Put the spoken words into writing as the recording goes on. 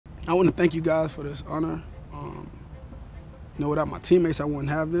I want to thank you guys for this honor. You know, without my teammates, I wouldn't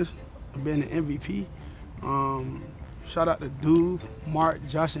have this. I've been an MVP. Shout out to Duve, Mark,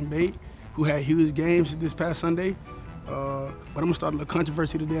 Josh, and Bate, who had huge games this past Sunday. But I'm gonna start a little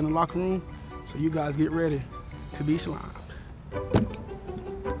controversy today in the locker room, so you guys get ready to be slimed.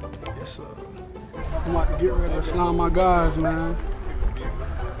 Yes, sir. I'm about to get ready to slime my guys, man.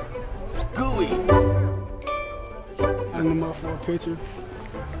 Gooey. Adding them up for a picture.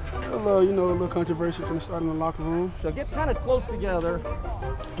 A little, you know, a little controversy from the start in the locker room. So get kind of close together.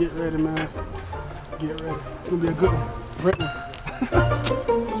 Get ready, man. Get ready. It's gonna be a good one. Great one.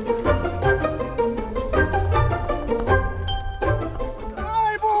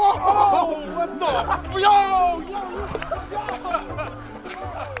 Hey, boy! Oh, what the? Yo!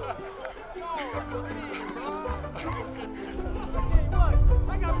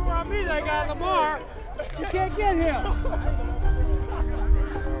 I got more on me than I got Lamar. You can't get him.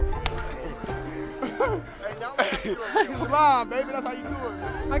 Slime, baby, that's how you do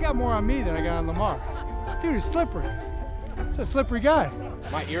it. I got more on me than I got on Lamar. Dude, it's slippery. It's a slippery guy.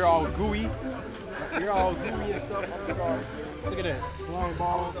 My ear all gooey. My ear all gooey and stuff. I'm sorry. Look at that. Slime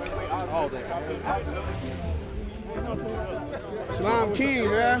ball. All that. Slime king,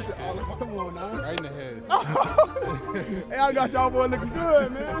 man. Come on now. Right in the head. Hey, I got y'all boy looking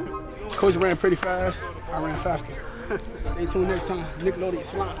good, man. Coach ran pretty fast. I ran faster. Stay tuned next time. Nickelodeon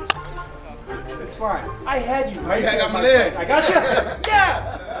slime. It's fine. I had you. I got my leg. I got you.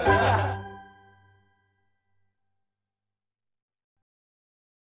 Yeah!